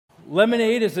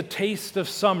Lemonade is a taste of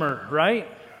summer, right?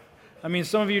 I mean,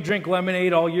 some of you drink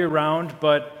lemonade all year round,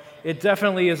 but it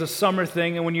definitely is a summer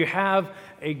thing. And when you have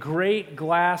a great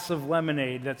glass of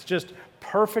lemonade that's just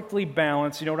perfectly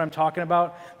balanced, you know what I'm talking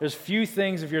about? There's few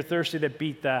things, if you're thirsty, that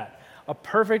beat that. A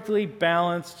perfectly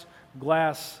balanced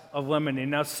glass of lemonade.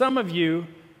 Now, some of you,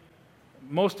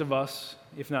 most of us,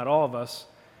 if not all of us,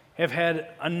 have had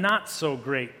a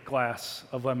not-so-great glass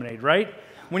of lemonade, right?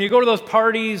 When you go to those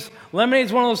parties,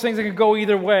 lemonade's one of those things that can go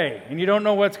either way, and you don't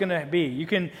know what's going to be. You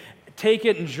can take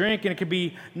it and drink, and it could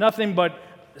be nothing but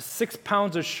 6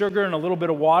 pounds of sugar and a little bit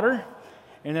of water,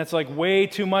 and that's like way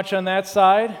too much on that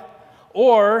side.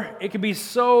 Or it could be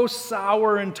so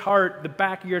sour and tart, the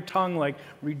back of your tongue like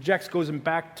rejects, goes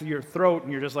back to your throat,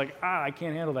 and you're just like, I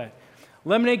can't handle that.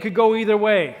 Lemonade could go either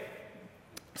way.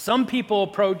 Some people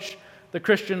approach the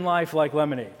Christian life like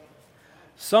lemonade.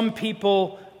 Some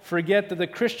people forget that the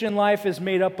Christian life is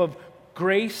made up of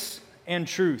grace and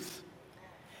truth.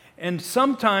 And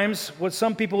sometimes what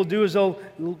some people do is they'll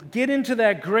get into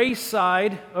that grace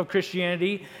side of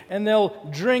Christianity and they'll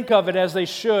drink of it as they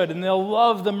should, and they'll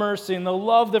love the mercy and they'll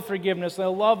love the forgiveness,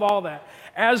 they'll love all that,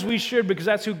 as we should, because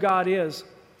that's who God is.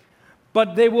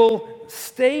 But they will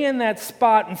stay in that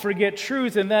spot and forget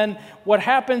truth, and then what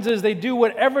happens is they do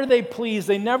whatever they please.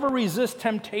 They never resist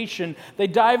temptation. They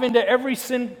dive into every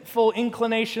sinful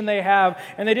inclination they have,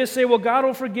 and they just say, well, God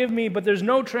will forgive me, but there's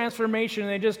no transformation,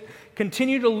 and they just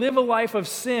continue to live a life of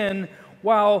sin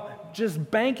while just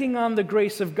banking on the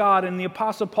grace of God. And the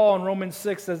Apostle Paul in Romans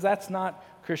 6 says that's not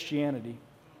Christianity.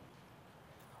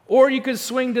 Or you could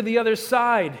swing to the other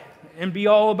side and be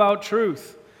all about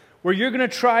truth, where you're going to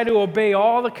try to obey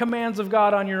all the commands of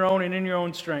God on your own and in your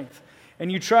own strength.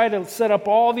 And you try to set up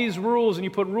all these rules, and you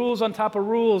put rules on top of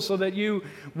rules so that you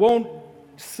won't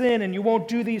sin and you won't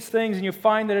do these things, and you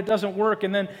find that it doesn't work.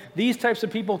 And then these types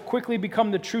of people quickly become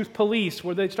the truth police,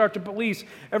 where they start to police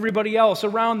everybody else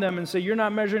around them and say, you're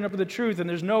not measuring up to the truth, and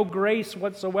there's no grace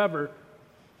whatsoever.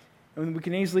 And we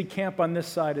can easily camp on this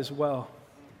side as well.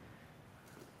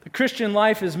 The Christian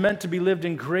life is meant to be lived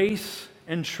in grace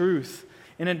and truth.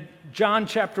 And in John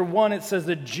chapter 1, it says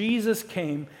that Jesus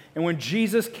came, and when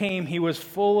Jesus came, he was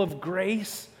full of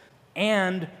grace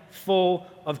and full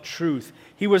of truth.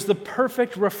 He was the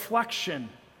perfect reflection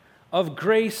of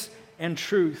grace and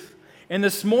truth. And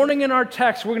this morning in our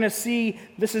text, we're going to see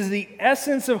this is the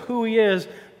essence of who he is,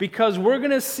 because we're going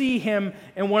to see him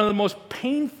in one of the most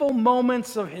painful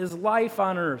moments of his life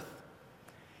on earth.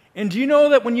 And do you know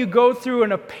that when you go through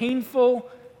a painful,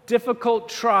 difficult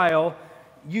trial,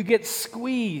 you get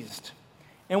squeezed,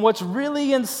 and what's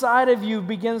really inside of you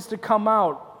begins to come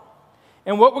out.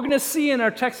 And what we're going to see in our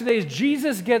text today is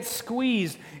Jesus gets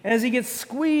squeezed, and as he gets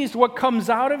squeezed, what comes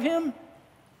out of him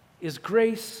is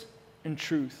grace and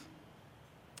truth.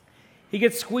 He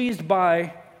gets squeezed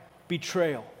by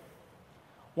betrayal,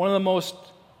 one of the most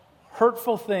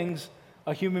hurtful things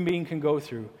a human being can go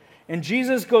through. And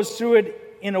Jesus goes through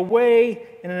it in a way,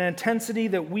 in an intensity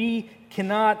that we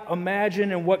cannot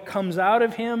imagine, and what comes out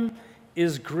of him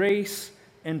is grace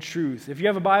and truth. If you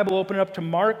have a Bible, open it up to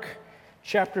Mark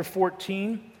chapter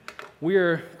 14. We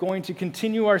are going to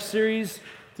continue our series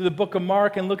through the book of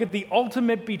Mark and look at the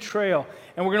ultimate betrayal.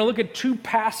 And we're going to look at two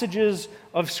passages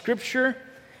of Scripture.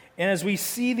 And as we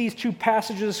see these two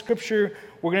passages of Scripture,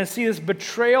 we're going to see this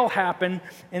betrayal happen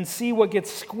and see what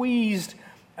gets squeezed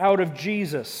out of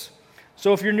Jesus.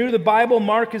 So if you're new to the Bible,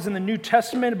 Mark is in the New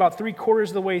Testament, about 3/4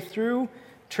 of the way through.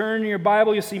 Turn in your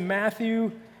Bible, you'll see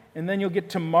Matthew, and then you'll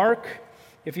get to Mark.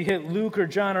 If you hit Luke or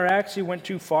John or Acts, you went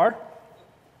too far.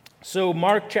 So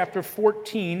Mark chapter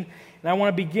 14, and I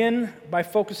want to begin by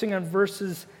focusing on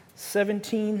verses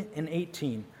 17 and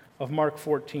 18 of Mark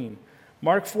 14.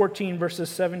 Mark 14,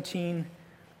 verses 17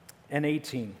 and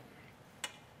 18. It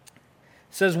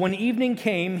says, when evening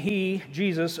came, he,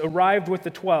 Jesus, arrived with the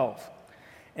 12.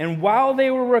 And while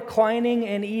they were reclining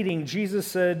and eating, Jesus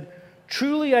said,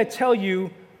 truly I tell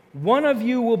you, one of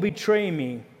you will betray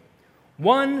me,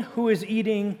 one who is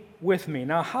eating with me.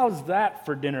 Now, how's that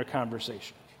for dinner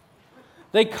conversation?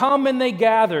 They come and they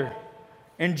gather,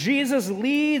 and Jesus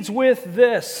leads with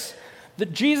this.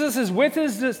 That Jesus is with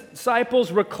his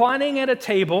disciples reclining at a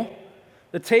table.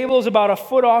 The table is about a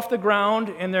foot off the ground,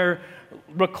 and they're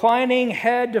reclining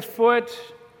head to foot,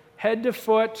 head to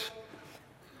foot.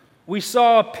 We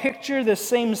saw a picture, the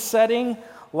same setting,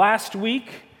 last week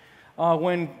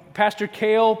when Pastor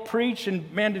Cale preached,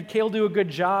 and man, did Cale do a good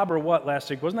job or what last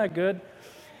week? Wasn't that good?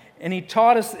 And he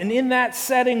taught us, and in that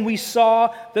setting we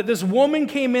saw that this woman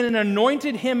came in and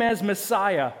anointed him as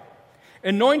Messiah,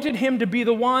 anointed him to be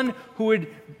the one who would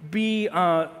be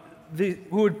who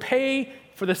would pay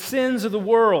for the sins of the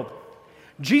world.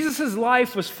 Jesus'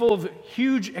 life was full of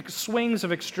huge swings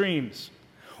of extremes.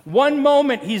 One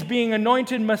moment he's being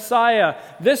anointed Messiah.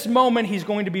 This moment he's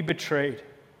going to be betrayed.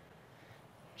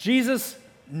 Jesus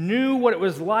knew what it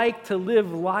was like to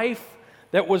live life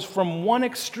that was from one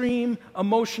extreme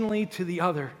emotionally to the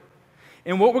other.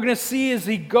 And what we're going to see is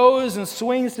he goes and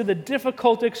swings to the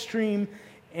difficult extreme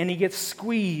and he gets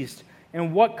squeezed.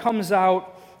 And what comes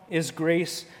out is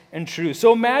grace and truth.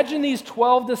 So imagine these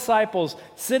 12 disciples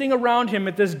sitting around him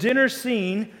at this dinner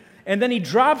scene, and then he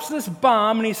drops this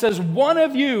bomb and he says, one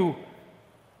of you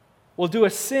will do a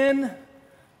sin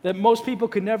that most people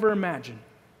could never imagine.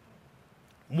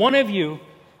 One of you,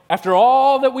 after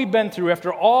all that we've been through,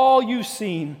 after all you've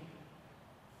seen,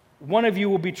 one of you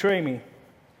will betray me.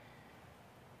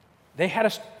 They had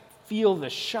to feel the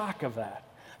shock of that.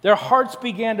 Their hearts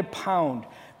began to pound.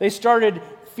 They started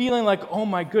feeling like, oh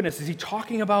my goodness, is he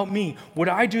talking about me? Would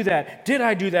I do that? Did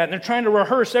I do that? And they're trying to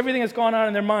rehearse everything that's gone on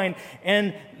in their mind.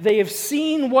 And they have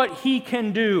seen what he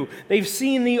can do. They've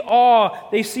seen the awe.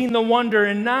 They've seen the wonder.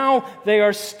 And now they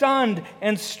are stunned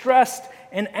and stressed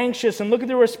and anxious. And look at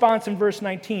the response in verse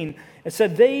 19. It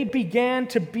said, they began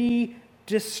to be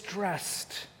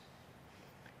distressed.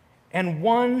 And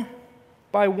one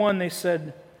by one they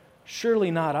said,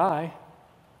 surely not I.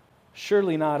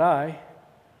 Surely not I.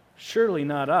 Surely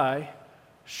not I.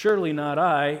 Surely not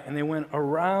I. And they went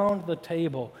around the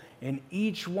table, and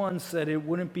each one said, it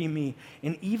wouldn't be me.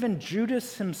 And even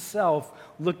Judas himself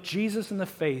looked Jesus in the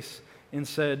face and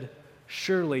said,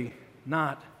 surely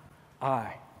not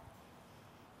I.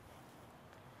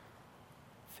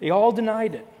 They all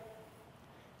denied it.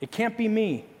 It can't be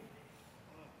me.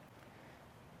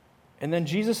 And then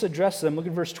Jesus addressed them. Look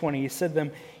at verse 20. He said to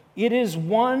them, it is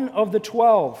one of the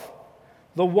 12,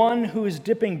 the one who is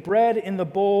dipping bread in the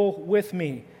bowl with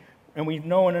me. And we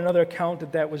know in another account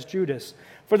that that was Judas.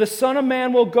 For the Son of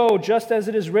Man will go just as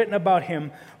it is written about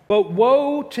him. But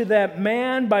woe to that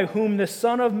man by whom the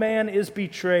Son of Man is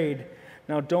betrayed.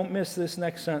 Now don't miss this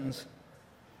next sentence.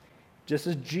 Just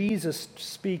as Jesus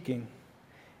speaking.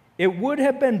 It would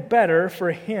have been better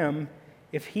for him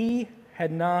if he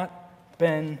had not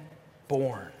been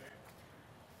born.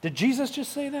 Did Jesus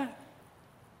just say that?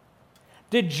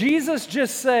 Did Jesus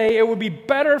just say it would be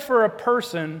better for a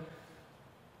person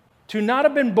to not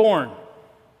have been born?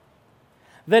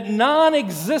 That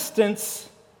non-existence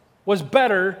was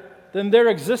better than their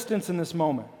existence in this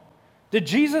moment? Did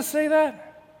Jesus say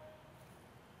that?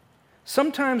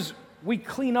 Sometimes we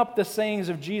clean up the sayings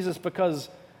of Jesus because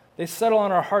they settle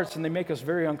on our hearts and they make us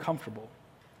very uncomfortable.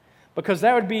 Because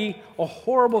that would be a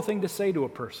horrible thing to say to a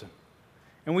person.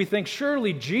 And we think,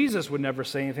 surely Jesus would never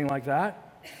say anything like that.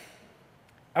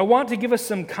 I want to give us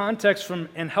some context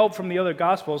and help from the other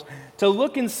Gospels to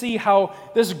look and see how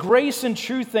this grace and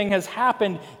truth thing has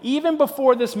happened even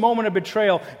before this moment of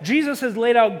betrayal. Jesus has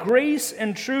laid out grace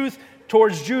and truth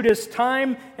towards Judas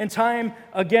time and time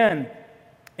again.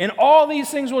 And all these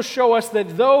things will show us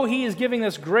that though he is giving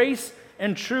us grace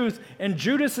and truth and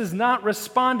Judas is not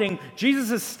responding,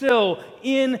 Jesus is still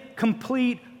in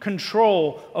complete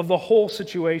control of the whole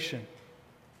situation.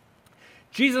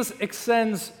 Jesus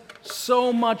extends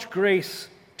so much grace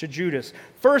to Judas.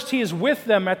 First, he is with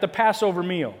them at the Passover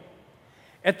meal.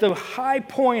 At the high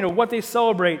point of what they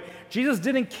celebrate, Jesus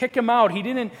didn't kick him out. He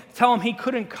didn't tell him he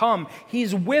couldn't come.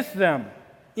 He's with them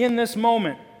in this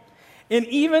moment. And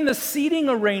even the seating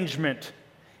arrangement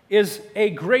is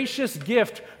a gracious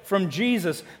gift from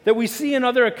Jesus that we see in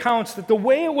other accounts, that the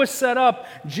way it was set up,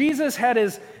 Jesus had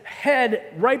his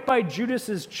head right by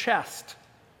Judas's chest.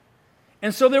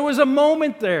 And so there was a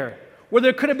moment there where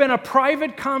there could have been a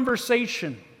private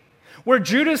conversation, where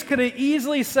Judas could have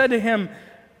easily said to him,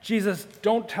 Jesus,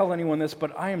 don't tell anyone this,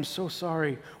 but I am so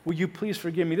sorry. Will you please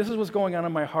forgive me? This is what's going on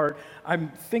in my heart. I'm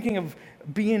thinking of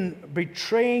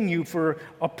betraying you for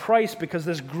a price because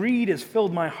this greed has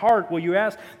filled my heart. Will you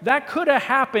ask? That could have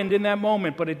happened in that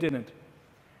moment, but it didn't.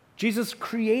 Jesus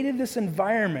created this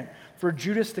environment for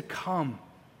Judas to come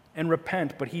and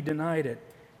repent, but he denied it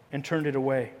and turned it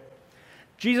away.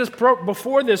 Jesus,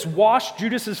 before this, washed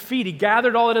Judas's feet. He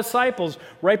gathered all the disciples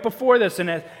right before this,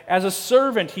 and as a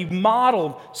servant, he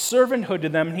modeled servanthood to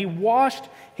them, and he washed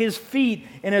his feet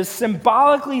and is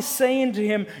symbolically saying to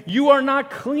him, you are not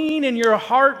clean in your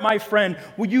heart, my friend.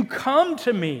 Will you come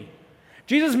to me?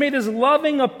 Jesus made his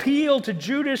loving appeal to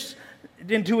Judas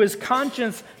into his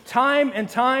conscience time and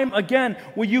time again.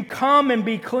 Will you come and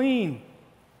be clean?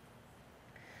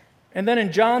 And then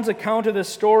in John's account of this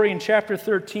story in chapter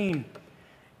 13,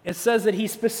 it says that he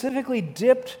specifically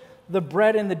dipped the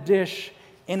bread in the dish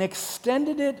and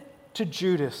extended it to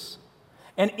Judas.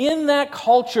 And in that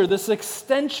culture, this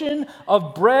extension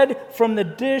of bread from the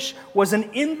dish was an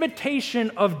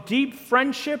invitation of deep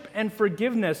friendship and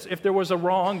forgiveness if there was a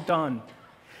wrong done.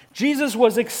 Jesus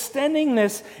was extending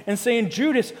this and saying,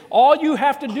 Judas, all you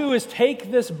have to do is take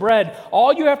this bread.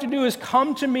 All you have to do is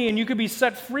come to me and you could be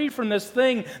set free from this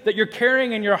thing that you're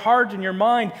carrying in your heart and your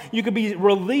mind. You could be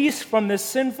released from this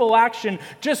sinful action.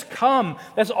 Just come.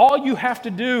 That's all you have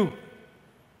to do.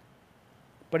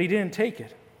 But he didn't take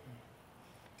it.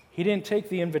 He didn't take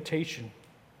the invitation.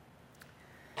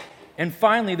 And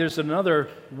finally, there's another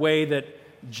way that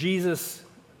Jesus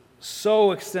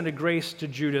so extended grace to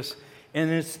Judas,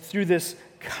 and it's through this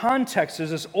context. There's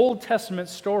this Old Testament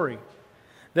story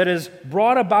that is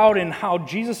brought about in how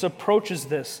Jesus approaches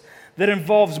this, that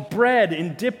involves bread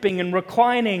and dipping and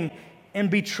reclining and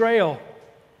betrayal.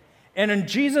 And when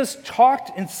Jesus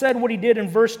talked and said what he did in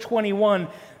verse 21,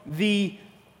 the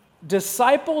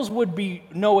disciples would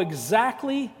know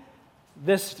exactly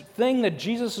this thing that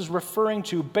Jesus is referring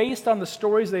to based on the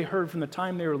stories they heard from the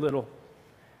time they were little.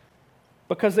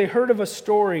 Because they heard of a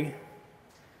story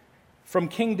from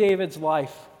King David's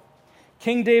life.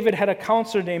 King David had a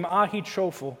counselor named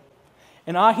Ahithophel.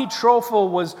 And Ahithophel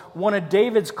was one of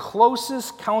David's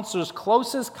closest counselors,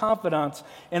 closest confidants.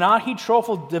 And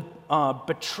Ahithophel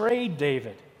betrayed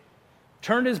David,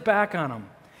 turned his back on him.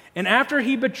 And after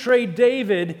he betrayed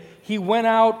David, he went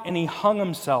out and he hung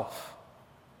himself.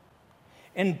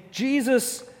 And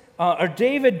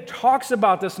David talks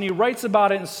about this, and he writes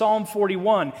about it in Psalm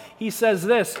 41. He says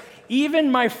this, even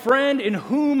my friend in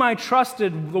whom I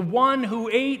trusted, the one who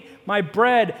ate my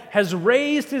bread, has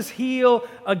raised his heel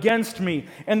against me.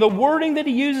 And the wording that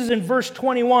he uses in verse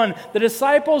 21, the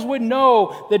disciples would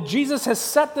know that Jesus has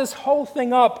set this whole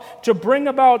thing up to bring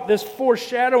about this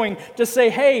foreshadowing, to say,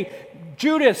 hey,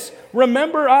 Judas,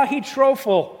 remember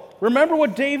Ahithophel. Remember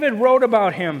what David wrote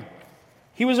about him.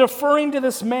 He was referring to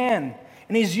this man,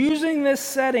 and he's using this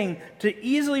setting to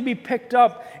easily be picked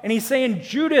up. And he's saying,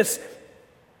 Judas,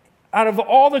 out of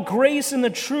all the grace and the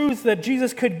truth that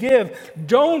Jesus could give,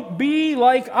 don't be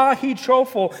like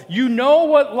Ahithophel. You know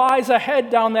what lies ahead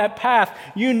down that path.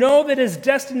 You know that his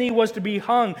destiny was to be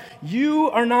hung. You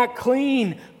are not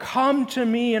clean. Come to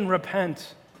me and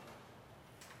repent.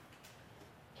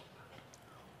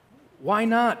 Why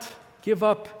not give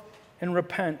up and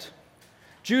repent?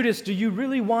 Judas, do you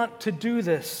really want to do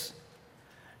this?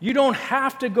 You don't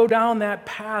have to go down that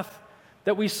path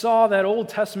that we saw that Old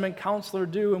Testament counselor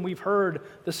do, and we've heard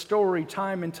the story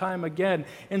time and time again.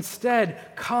 Instead,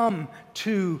 come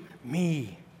to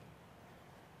me.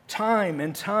 Time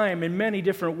and time, in many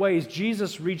different ways,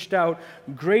 Jesus reached out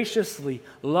graciously,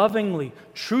 lovingly,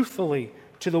 truthfully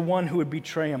to the one who would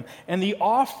betray him. And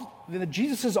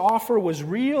Jesus' offer was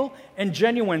real and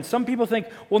genuine. Some people think,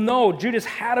 well, no, Judas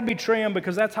had to betray him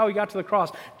because that's how he got to the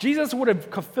cross. Jesus would have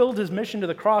fulfilled his mission to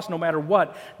the cross no matter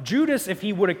what. Judas, if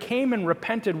he would have came and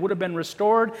repented, would have been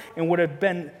restored and would have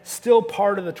been still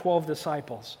part of the 12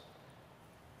 disciples.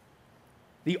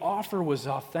 The offer was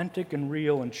authentic and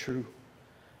real and true.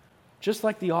 Just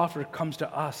like the offer comes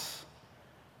to us,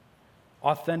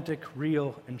 authentic,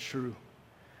 real, and true.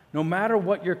 No matter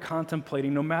what you're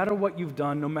contemplating, no matter what you've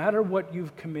done, no matter what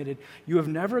you've committed, you have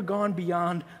never gone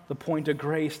beyond the point of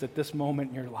grace at this moment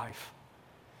in your life.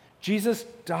 Jesus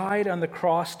died on the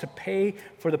cross to pay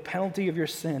for the penalty of your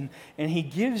sin, and he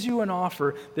gives you an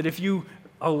offer that if you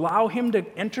allow him to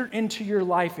enter into your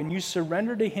life and you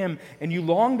surrender to him and you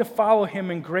long to follow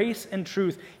him in grace and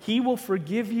truth, he will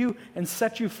forgive you and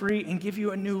set you free and give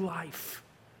you a new life,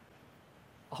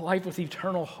 a life with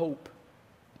eternal hope.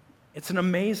 It's an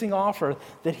amazing offer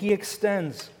that he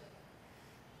extends.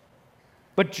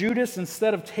 But Judas,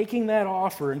 instead of taking that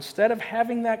offer, instead of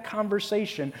having that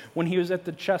conversation when he was at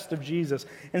the chest of Jesus,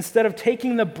 instead of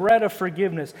taking the bread of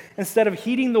forgiveness, instead of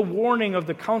heeding the warning of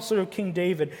the counselor of King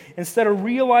David, instead of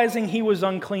realizing he was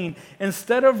unclean,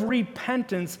 instead of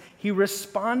repentance, he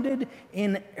responded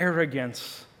in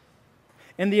arrogance.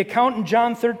 And the account in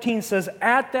John 13 says,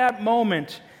 at that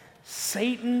moment,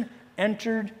 Satan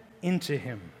entered into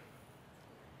him.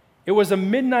 It was a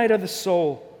midnight of the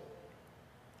soul.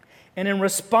 And in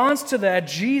response to that,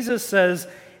 Jesus says,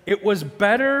 it was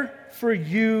better for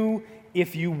you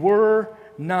if you were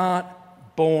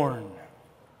not born.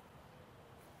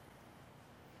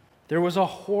 There was a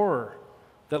horror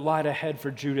that lied ahead for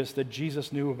Judas that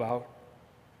Jesus knew about.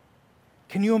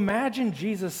 Can you imagine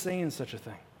Jesus saying such a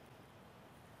thing?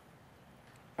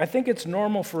 I think it's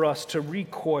normal for us to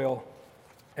recoil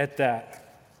at that,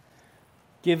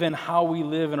 given how we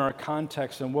live in our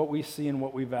context and what we see and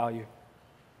what we value.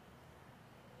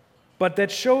 But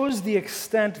that shows the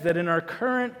extent that in our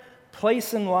current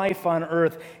place in life on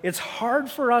earth, it's hard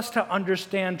for us to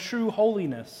understand true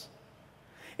holiness.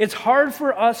 It's hard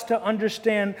for us to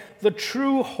understand the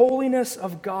true holiness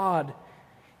of God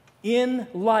in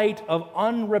light of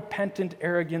unrepentant,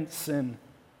 arrogant sin.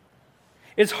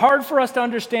 It's hard for us to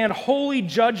understand holy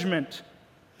judgment.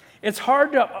 It's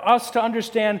hard to us to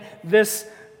understand this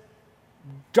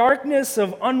darkness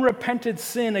of unrepented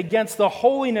sin against the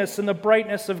holiness and the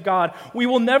brightness of God. We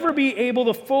will never be able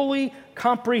to fully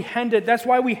comprehend it. That's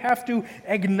why we have to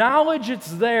acknowledge it's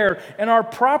there, and our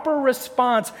proper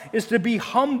response is to be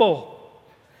humble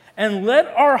and let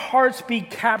our hearts be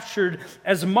captured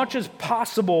as much as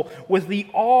possible with the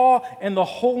awe and the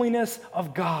holiness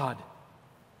of God.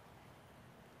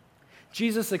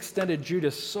 Jesus extended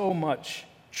Judas so much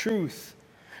truth.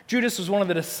 Judas was one of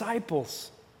the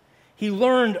disciples. He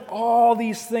learned all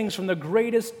these things from the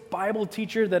greatest Bible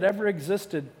teacher that ever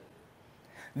existed.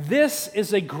 This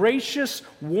is a gracious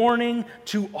warning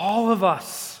to all of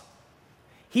us.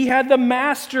 He had the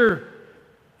master,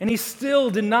 and he still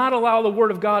did not allow the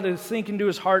Word of God to sink into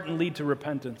his heart and lead to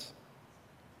repentance.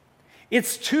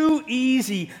 It's too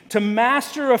easy to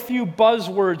master a few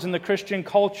buzzwords in the Christian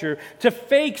culture, to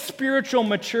fake spiritual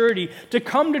maturity, to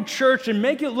come to church and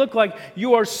make it look like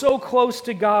you are so close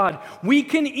to God. We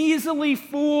can easily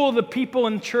fool the people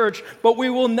in church, but we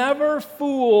will never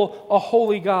fool a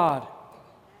holy God.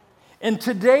 And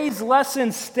today's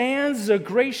lesson stands as a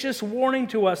gracious warning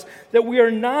to us that we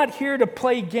are not here to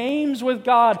play games with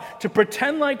God, to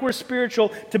pretend like we're spiritual,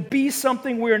 to be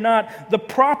something we are not. The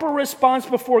proper response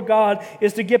before God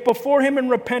is to get before Him in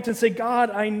repentance and say,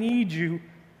 God, I need you.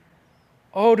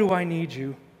 Oh, do I need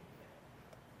you?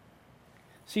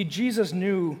 See, Jesus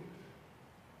knew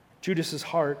Judas's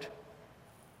heart.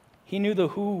 He knew the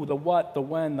who, the what, the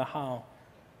when, the how.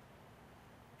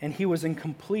 And he was in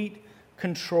complete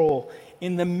control.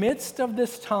 In the midst of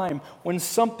this time when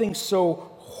something so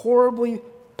horribly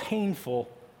painful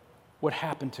would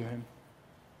happen to him,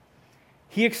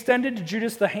 he extended to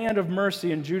Judas the hand of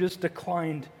mercy, and Judas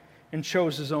declined and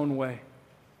chose his own way.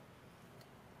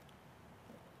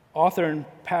 Author and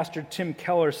pastor Tim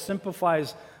Keller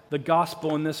simplifies the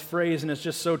gospel in this phrase, and it's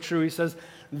just so true. He says,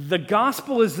 the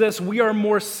gospel is this: we are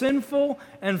more sinful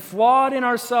and flawed in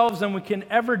ourselves than we can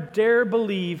ever dare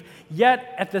believe,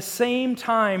 yet at the same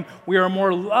time, we are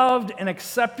more loved and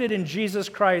accepted in Jesus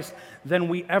Christ than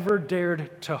we ever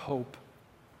dared to hope.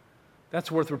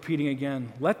 That's worth repeating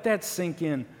again. Let that sink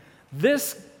in.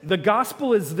 The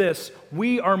gospel is this: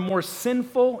 we are more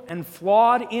sinful and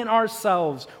flawed in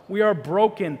ourselves. We are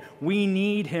broken. We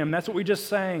need Him. That's what we just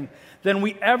sang. Than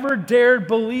we ever dared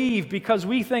believe, because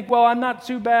we think, well, I'm not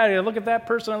too bad. I look at that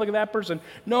person, I look at that person.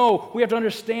 No, we have to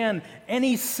understand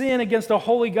any sin against a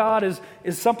holy God is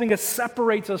something that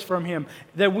separates us from Him,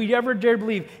 that we ever dared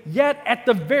believe. Yet at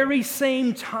the very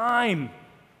same time,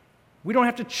 we don't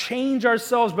have to change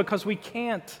ourselves because we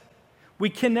can't. We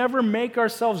can never make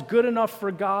ourselves good enough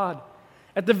for God.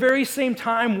 At the very same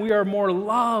time, we are more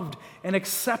loved and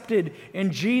accepted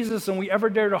in Jesus than we ever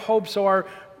dare to hope. So our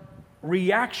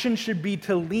reaction should be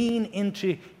to lean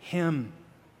into Him,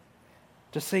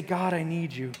 to say, God, I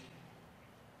need you.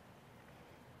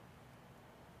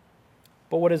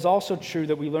 But what is also true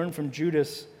that we learn from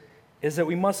Judas is that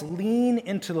we must lean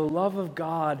into the love of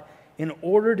God in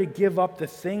order to give up the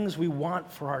things we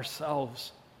want for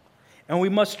ourselves. And we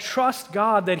must trust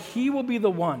God that He will be the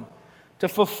one to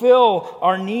fulfill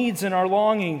our needs and our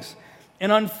longings.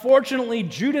 And unfortunately,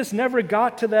 Judas never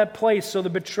got to that place, so the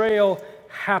betrayal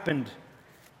happened.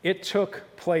 It took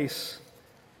place.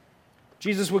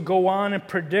 Jesus would go on and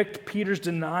predict Peter's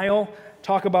denial,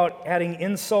 talk about adding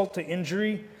insult to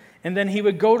injury, and then he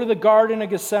would go to the Garden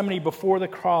of Gethsemane before the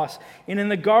cross. And in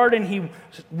the garden, he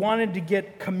wanted to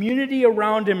get community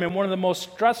around him in one of the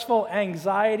most stressful,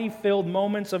 anxiety-filled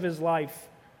moments of his life.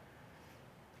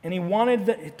 And he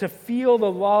wanted to feel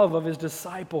the love of his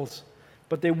disciples,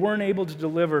 but they weren't able to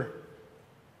deliver.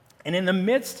 And in the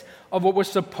midst of what was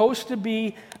supposed to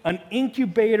be an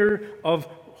incubator of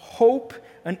hope,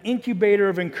 an incubator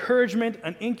of encouragement,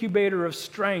 an incubator of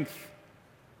strength,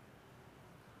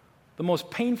 the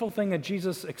most painful thing that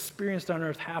Jesus experienced on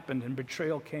earth happened, and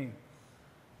betrayal came.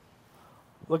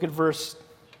 Look at verse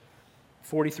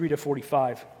 43 to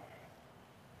 45.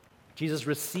 Jesus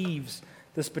receives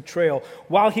this betrayal.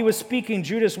 While he was speaking,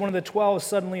 Judas, one of the 12,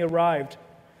 suddenly arrived.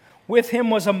 With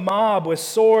him was a mob with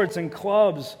swords and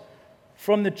clubs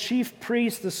from the chief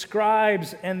priests, the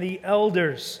scribes, and the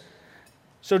elders.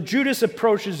 So Judas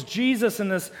approaches Jesus in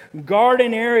this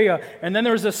garden area, and then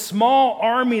there was a small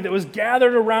army that was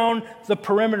gathered around the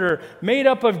perimeter, made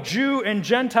up of Jew and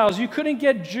Gentiles. You couldn't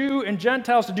get Jew and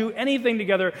Gentiles to do anything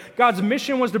together. God's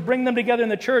mission was to bring them together in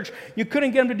the church. You couldn't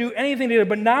get them to do anything together,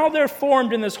 but now they're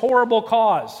formed in this horrible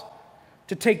cause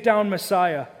to take down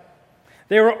Messiah.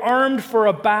 They were armed for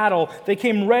a battle. They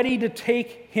came ready to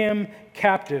take him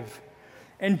captive.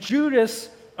 And Judas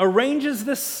arranges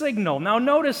this signal. Now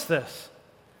notice this.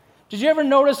 Did you ever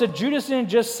notice that Judas didn't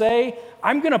just say,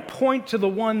 I'm going to point to the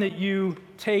one that you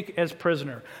take as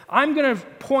prisoner. I'm going to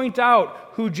point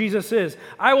out who Jesus is.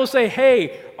 I will say,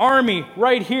 hey, army,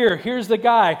 right here, here's the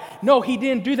guy. No, he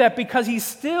didn't do that because he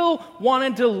still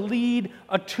wanted to lead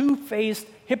a two-faced,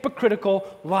 hypocritical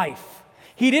life.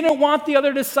 He didn't want the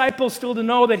other disciples still to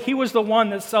know that he was the one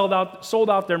that sold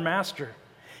out their master.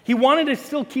 He wanted to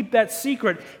still keep that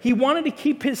secret. He wanted to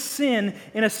keep his sin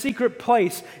in a secret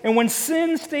place. And when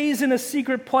sin stays in a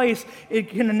secret place, it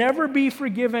can never be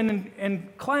forgiven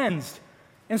and cleansed.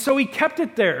 And so he kept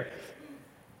it there.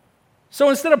 So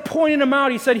instead of pointing him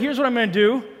out, he said, here's what I'm going to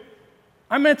do.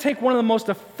 I'm going to take one of the most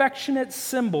affectionate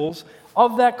symbols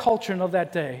of that culture and of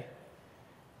that day,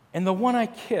 and the one I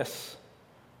kiss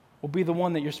will be the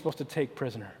one that you're supposed to take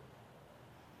prisoner.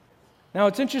 Now,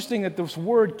 it's interesting that this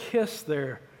word kiss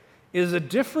there is a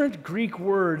different Greek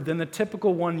word than the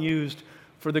typical one used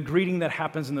for the greeting that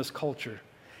happens in this culture.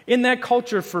 In that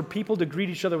culture, for people to greet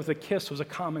each other with a kiss was a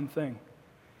common thing.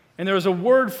 And there was a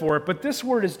word for it, but this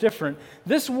word is different.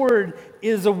 This word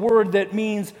is a word that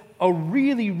means a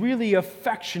really, really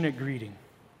affectionate greeting.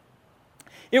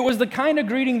 It was the kind of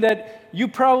greeting that you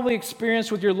probably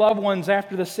experienced with your loved ones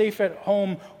after the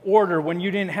safe-at-home order when you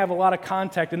didn't have a lot of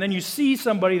contact, and then you see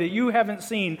somebody that you haven't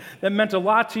seen that meant a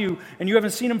lot to you, and you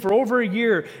haven't seen them for over a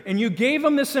year, and you gave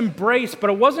them this embrace, but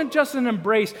it wasn't just an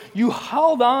embrace. You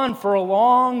held on for a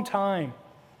long time.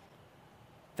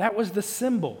 That was the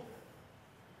symbol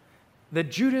that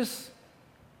Judas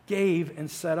gave and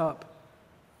set up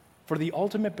for the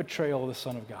ultimate betrayal of the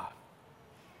Son of God.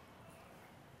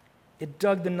 It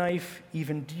dug the knife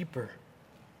even deeper.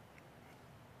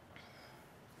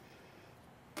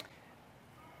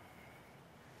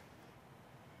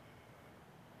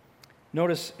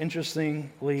 Notice,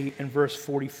 interestingly, in verse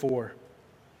 44,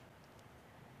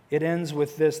 it ends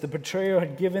with this. The betrayer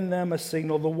had given them a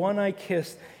signal. The one I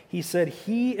kissed, he said,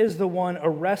 he is the one,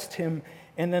 arrest him.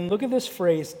 And then look at this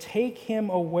phrase, take him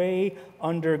away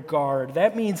under guard.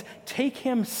 That means take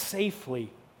him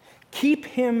safely. Keep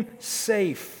him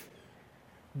safe.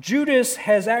 Judas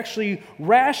has actually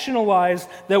rationalized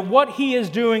that what he is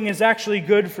doing is actually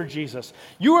good for Jesus.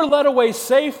 You were led away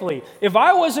safely. If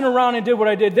I wasn't around and did what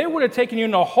I did, they would have taken you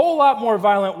in a whole lot more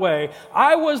violent way.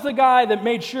 I was the guy that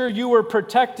made sure you were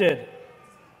protected.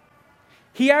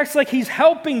 He acts like he's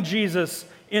helping Jesus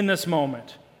in this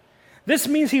moment. This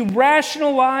means he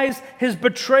rationalized his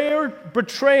betrayal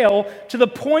to the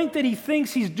point that he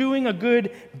thinks he's doing a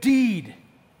good deed.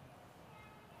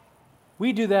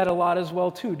 We do that a lot as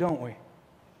well too, don't we?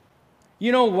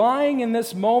 You know, lying in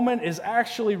this moment is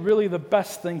actually really the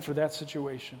best thing for that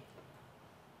situation.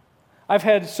 I've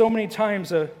had so many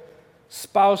times a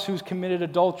spouse who's committed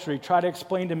adultery try to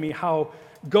explain to me how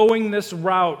going this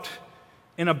route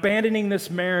and abandoning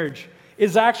this marriage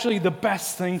is actually the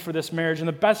best thing for this marriage and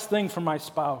the best thing for my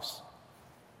spouse.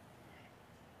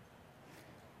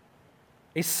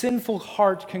 A sinful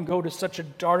heart can go to such a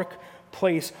dark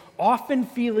place, often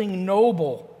feeling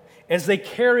noble as they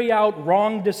carry out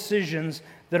wrong decisions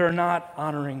that are not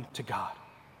honoring to God.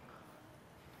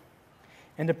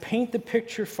 And to paint the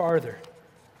picture farther,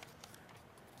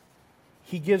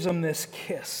 he gives them this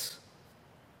kiss.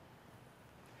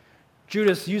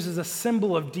 Judas uses a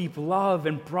symbol of deep love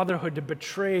and brotherhood to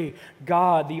betray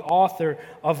God, the author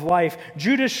of life.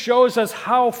 Judas shows us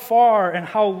how far and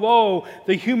how low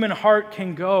the human heart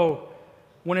can go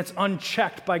when it's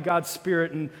unchecked by God's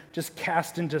Spirit and just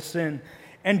cast into sin.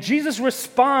 And Jesus'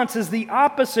 response is the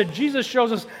opposite. Jesus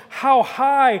shows us how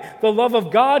high the love of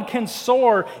God can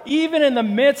soar, even in the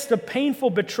midst of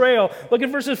painful betrayal. Look at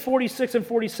verses 46 and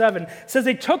 47. It says,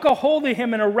 they took a hold of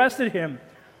him and arrested him.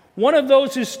 One of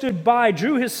those who stood by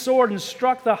drew his sword and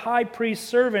struck the high priest's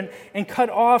servant and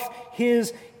cut off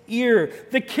his ear.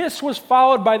 The kiss was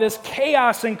followed by this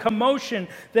chaos and commotion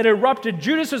that erupted.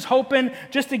 Judas is hoping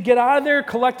just to get out of there,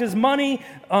 collect his money,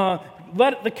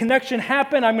 let the connection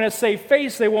happen. I'm going to save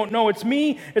face. They won't know it's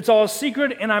me. It's all a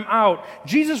secret, and I'm out.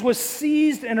 Jesus was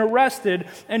seized and arrested,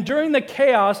 and during the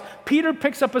chaos, Peter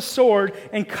picks up a sword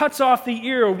and cuts off the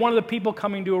ear of one of the people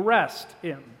coming to arrest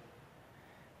him.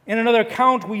 In another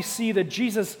account, we see that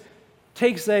Jesus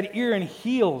takes that ear and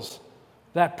heals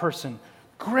that person,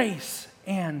 grace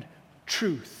and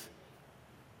truth.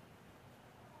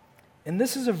 And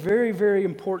this is a very, very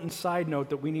important side note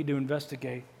that we need to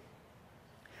investigate.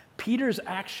 Peter's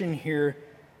action here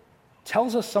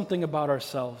tells us something about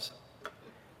ourselves.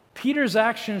 Peter's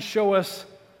actions show us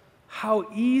how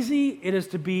easy it is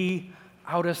to be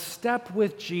out of step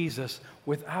with Jesus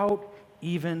without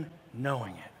even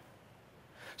knowing it.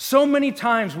 So many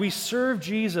times we serve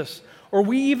Jesus, or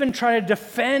we even try to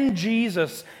defend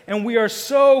Jesus, and we are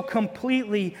so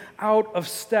completely out of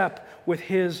step with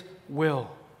his will.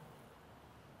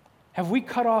 Have we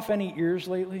cut off any ears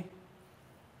lately?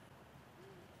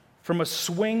 From a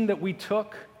swing that we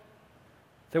took,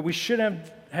 that we shouldn't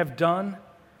have done,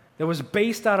 that was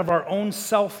based out of our own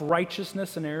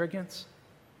self-righteousness and arrogance?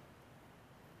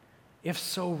 If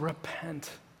so, repent.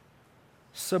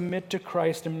 Submit to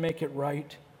Christ and make it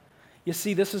right. You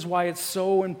see, this is why it's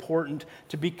so important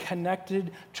to be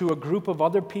connected to a group of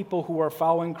other people who are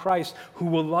following Christ, who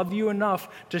will love you enough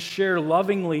to share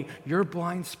lovingly your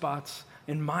blind spots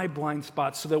and my blind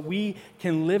spots, so that we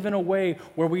can live in a way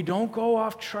where we don't go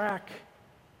off track,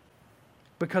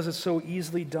 because it's so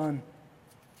easily done.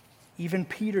 Even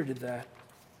Peter did that.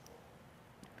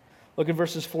 Look at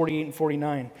verses 48 and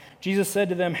 49. Jesus said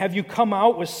to them, "Have you come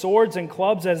out with swords and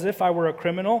clubs as if I were a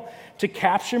criminal to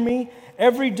capture me?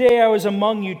 Every day I was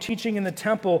among you teaching in the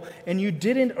temple, and you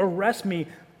didn't arrest me,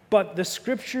 but the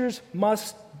scriptures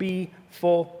must be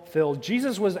fulfilled."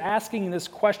 Jesus was asking this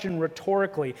question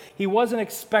rhetorically. He wasn't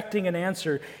expecting an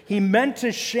answer. He meant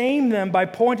to shame them by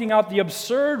pointing out the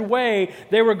absurd way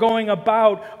they were going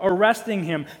about arresting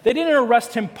him. They didn't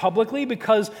arrest him publicly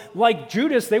because, like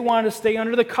Judas, they wanted to stay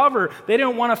under the cover. They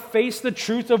didn't want to face the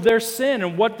truth of their sin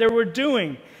and what they were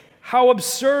doing. How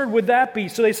absurd would that be?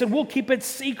 So they said, "We'll keep it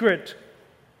secret."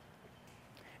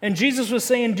 And Jesus was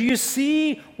saying, "Do you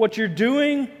see what you're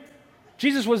doing?"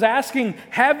 Jesus was asking,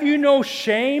 have you no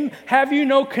shame? Have you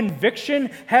no conviction?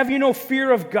 Have you no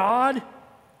fear of God?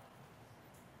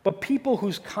 But people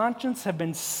whose conscience have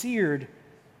been seared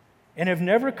and have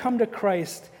never come to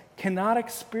Christ cannot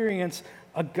experience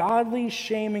a godly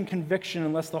shame and conviction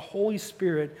unless the Holy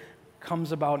Spirit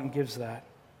comes about and gives that.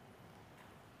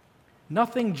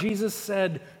 Nothing Jesus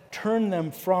said turned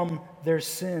them from their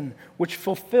sin, which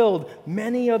fulfilled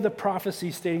many of the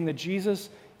prophecies stating that Jesus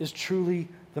is truly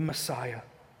the Messiah.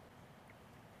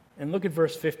 And look at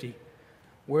verse 50,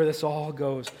 where this all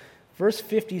goes. Verse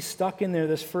 50 stuck in there,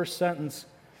 this first sentence,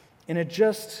 and it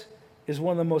just is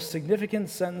one of the most significant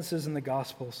sentences in the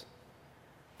Gospels.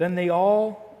 Then they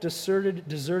all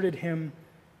deserted him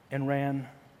and ran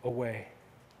away.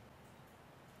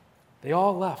 They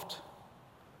all left.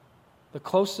 The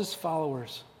closest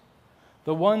followers,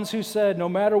 the ones who said, "No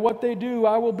matter what they do,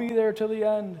 I will be there till the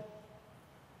end."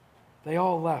 They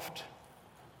all left.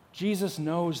 Jesus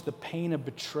knows the pain of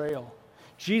betrayal.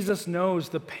 Jesus knows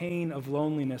the pain of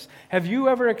loneliness. Have you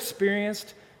ever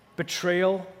experienced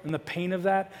betrayal and the pain of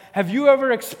that? Have you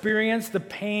ever experienced the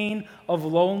pain of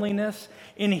loneliness?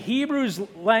 In Hebrews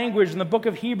language, in the book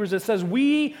of Hebrews, it says,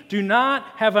 "We do not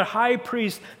have a high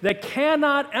priest that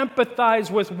cannot empathize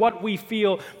with what we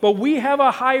feel, but we have a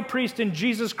high priest in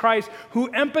Jesus Christ who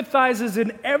empathizes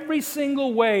in every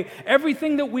single way.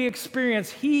 Everything that we experience,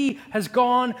 he has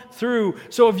gone through."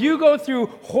 So if you go through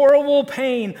horrible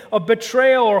pain of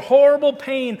betrayal or horrible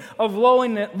pain of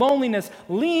loneliness,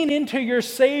 lean into your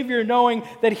Savior knowing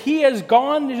that he has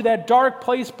gone to that dark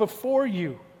place before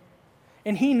you.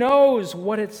 And he knows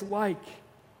what it's like.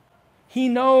 He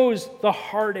knows the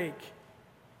heartache.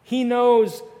 He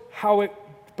knows how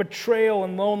betrayal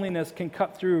and loneliness can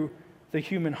cut through the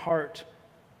human heart.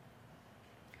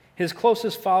 His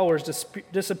closest followers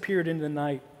disappeared into the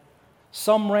night.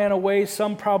 Some ran away,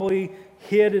 some probably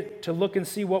hid to look and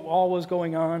see what all was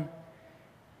going on.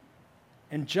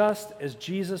 And just as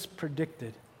Jesus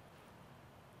predicted,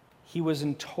 he was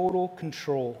in total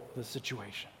control of the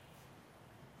situation.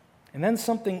 And then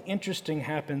something interesting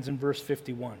happens in verse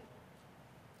 51. It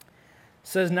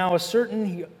says, "Now a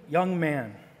certain young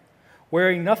man,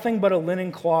 wearing nothing but a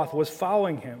linen cloth, was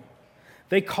following him.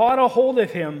 They caught a hold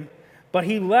of him, but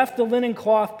he left the linen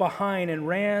cloth behind and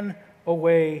ran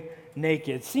away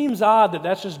naked." It seems odd that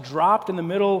that's just dropped in the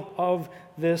middle of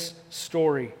this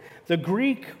story. The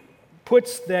Greek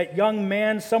puts that young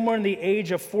man somewhere in the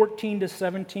age of 14 to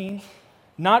 17,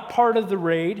 not part of the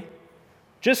raid,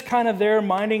 just kind of there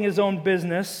minding his own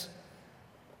business.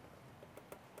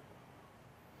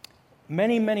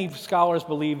 Many scholars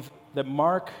believe that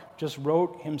Mark just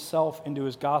wrote himself into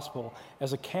his gospel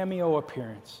as a cameo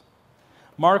appearance.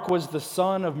 Mark was the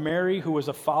son of Mary, who was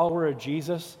a follower of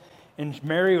Jesus, and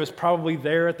Mary was probably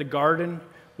there at the garden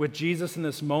with Jesus in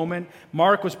this moment.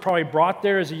 Mark was probably brought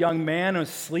there as a young man and was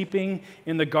sleeping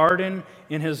in the garden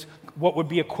in his what would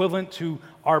be equivalent to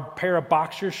our pair of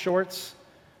boxer shorts.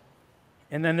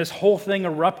 And then this whole thing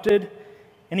erupted.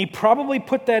 And he probably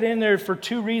put that in there for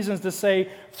two reasons: to say,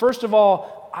 first of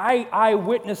all, I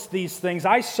witnessed these things.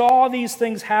 I saw these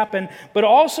things happen, but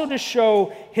also to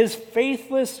show his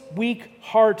faithless, weak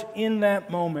heart in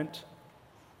that moment.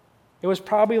 It was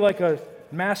probably like a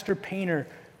master painter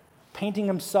painting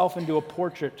himself into a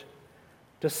portrait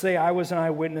to say, I was an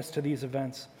eyewitness to these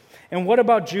events. And what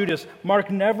about Judas?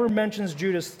 Mark never mentions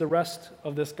Judas the rest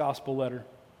of this gospel letter.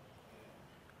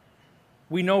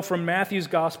 We know from Matthew's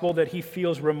gospel that he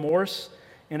feels remorse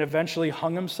and eventually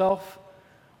hung himself,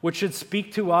 which should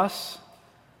speak to us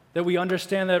that we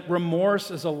understand that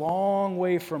remorse is a long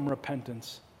way from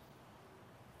repentance.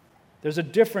 There's a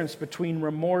difference between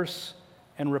remorse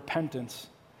and repentance.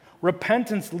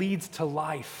 Repentance leads to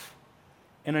life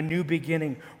and a new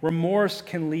beginning. Remorse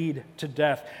can lead to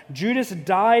death. Judas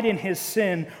died in his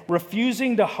sin,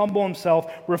 refusing to humble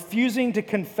himself, refusing to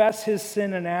confess his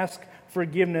sin and ask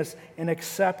forgiveness and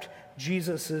accept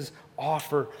Jesus'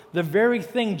 offer. The very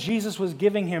thing Jesus was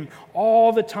giving him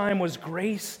all the time was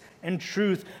grace and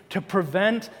truth to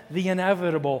prevent the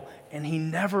inevitable, and he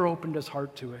never opened his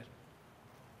heart to it.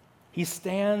 He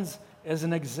stands as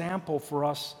an example for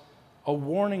us, a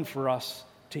warning for us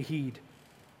to heed.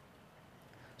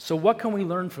 So what can we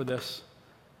learn for this?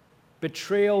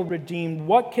 Betrayal redeemed.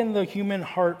 What can the human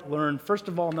heart learn? First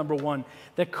of all, number one,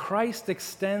 that Christ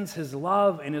extends his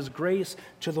love and his grace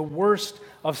to the worst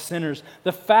of sinners.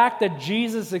 The fact that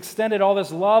Jesus extended all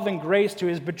this love and grace to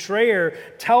his betrayer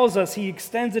tells us he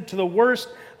extends it to the worst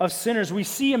of sinners. We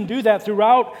see him do that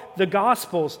throughout the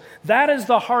Gospels. That is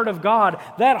the heart of God.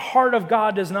 That heart of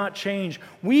God does not change.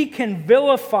 We can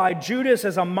vilify Judas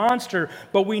as a monster,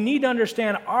 but we need to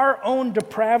understand our own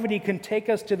depravity can take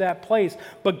us to that place.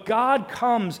 But God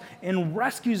comes and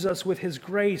rescues us with his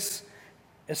grace,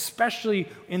 especially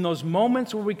in those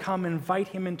moments where we come and invite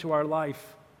him into our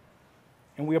life.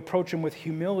 And we approach him with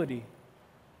humility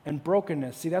and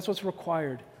brokenness. See, that's what's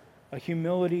required, a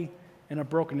humility and a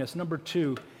brokenness. Number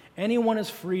two, anyone is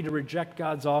free to reject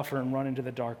God's offer and run into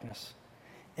the darkness.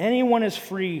 Anyone is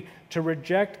free to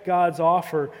reject God's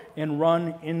offer and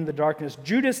run in the darkness.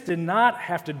 Judas did not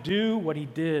have to do what he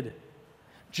did.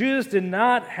 Judas did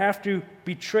not have to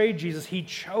betray Jesus. He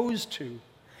chose to.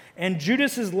 And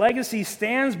Judas's legacy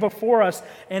stands before us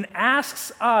and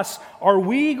asks us, are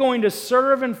we going to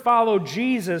serve and follow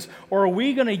Jesus, or are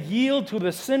we going to yield to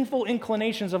the sinful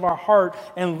inclinations of our heart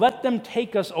and let them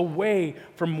take us away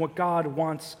from what God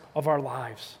wants of our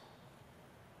lives?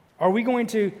 Are we going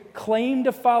to claim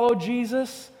to follow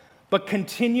Jesus but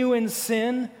continue in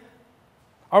sin?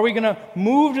 Are we going to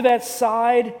move to that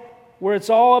side where it's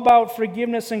all about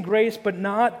forgiveness and grace but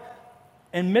not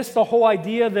and miss the whole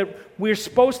idea that we're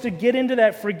supposed to get into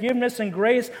that forgiveness and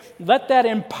grace? Let that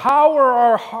empower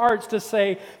our hearts to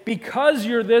say, because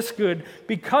you're this good,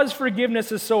 because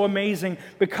forgiveness is so amazing,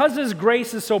 because His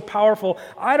grace is so powerful,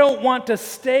 I don't want to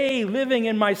stay living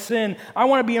in my sin. I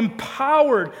want to be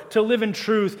empowered to live in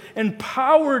truth,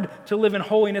 empowered to live in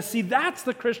holiness. See, that's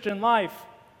the Christian life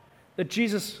that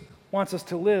Jesus wants us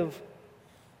to live.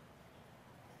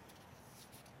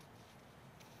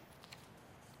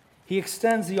 He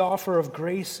extends the offer of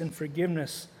grace and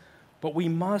forgiveness, but we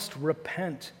must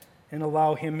repent and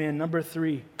allow Him in. Number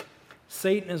 3,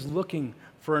 Satan is looking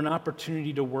for an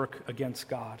opportunity to work against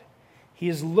God. He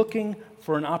is looking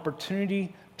for an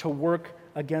opportunity to work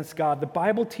against God. The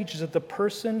Bible teaches that the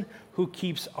person who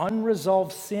keeps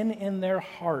unresolved sin in their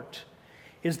heart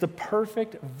is the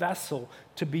perfect vessel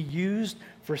to be used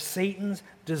for Satan's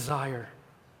desire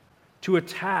to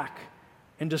attack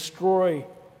and destroy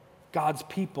God's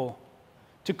people,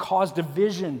 to cause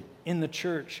division in the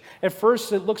church. At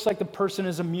first, it looks like the person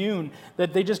is immune,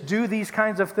 that they just do these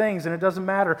kinds of things and it doesn't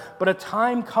matter. But a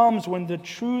time comes when the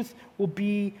truth will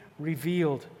be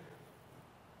revealed.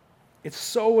 It's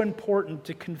so important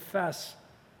to confess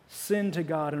sin to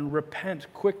God and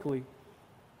repent quickly.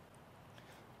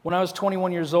 When I was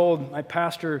 21 years old, my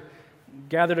pastor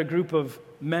gathered a group of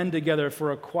men together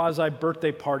for a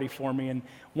quasi-birthday party for me. And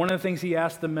one of the things he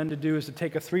asked the men to do is to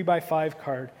take a 3x5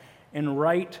 card and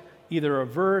write either a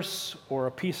verse or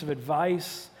a piece of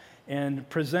advice and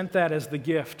present that as the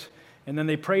gift. And then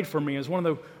they prayed for me. It was one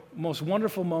of the most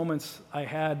wonderful moments I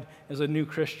had as a new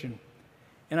Christian.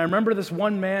 And I remember this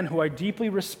one man who I deeply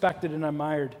respected and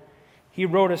admired. He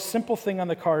wrote a simple thing on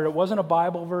the card. It wasn't a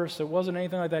Bible verse. It wasn't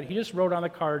anything like that. He just wrote on the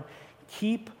card,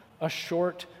 "Keep a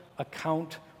short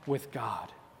account with God."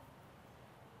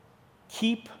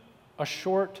 Keep a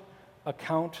short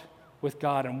account with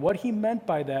God. And what he meant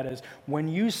by that is when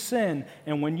you sin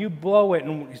and when you blow it,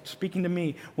 and speaking to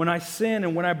me, when I sin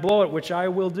and when I blow it, which I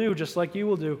will do, just like you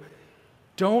will do,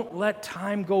 don't let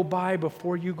time go by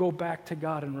before you go back to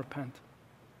God and repent.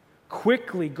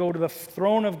 Quickly go to the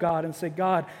throne of God and say,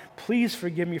 God, please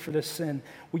forgive me for this sin.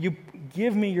 Will you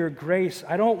give me your grace?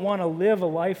 I don't want to live a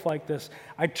life like this.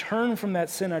 I turn from that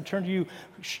sin. I turn to you.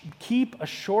 Keep a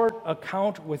short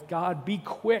account with God. Be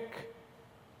quick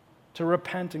to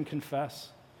repent and confess.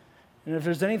 And if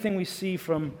there's anything we see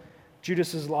from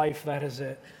Judas's life, that is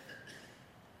it.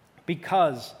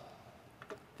 Because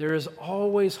there is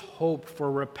always hope for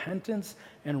repentance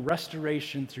and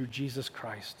restoration through Jesus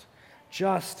Christ.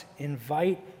 Just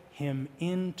invite him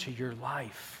into your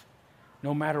life,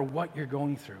 no matter what you're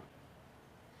going through.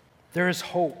 There is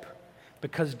hope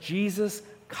because Jesus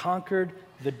conquered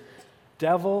the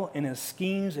devil and his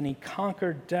schemes, and he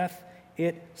conquered death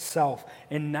itself.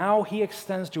 And now he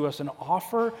extends to us an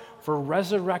offer for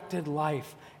resurrected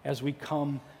life as we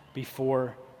come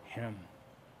before him.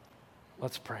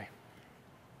 Let's pray.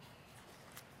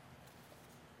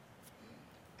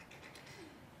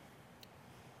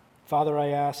 Father, I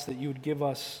ask that you would give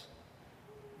us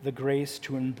the grace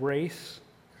to embrace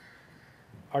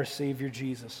our Savior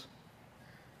Jesus.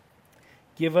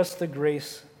 Give us the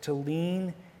grace to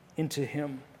lean into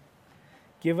him.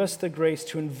 Give us the grace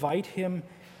to invite him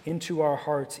into our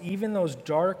hearts, even those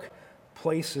dark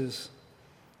places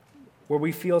where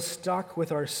we feel stuck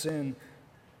with our sin,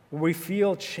 where we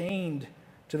feel chained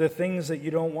to the things that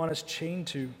you don't want us chained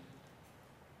to.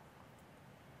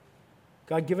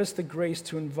 God, give us the grace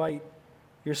to invite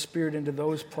your Spirit into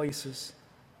those places,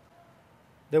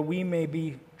 that we may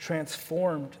be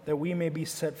transformed, that we may be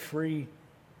set free.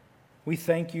 We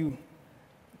thank you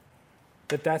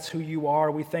that that's who you are.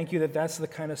 We thank you that that's the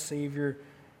kind of Savior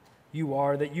you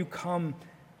are, that you come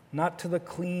not to the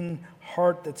clean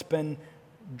heart that's been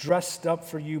dressed up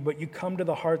for you, but you come to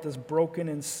the heart that's broken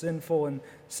and sinful and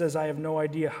says, I have no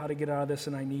idea how to get out of this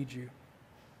and I need you.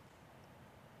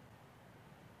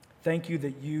 Thank you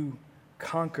that you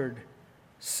conquered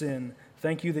sin.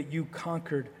 Thank you that you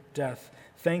conquered death.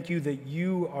 Thank you that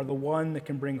you are the one that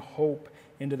can bring hope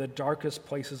into the darkest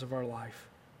places of our life.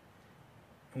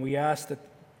 And we ask that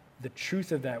the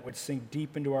truth of that would sink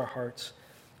deep into our hearts.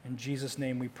 In Jesus'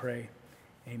 name we pray.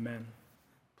 Amen.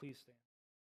 Please stand.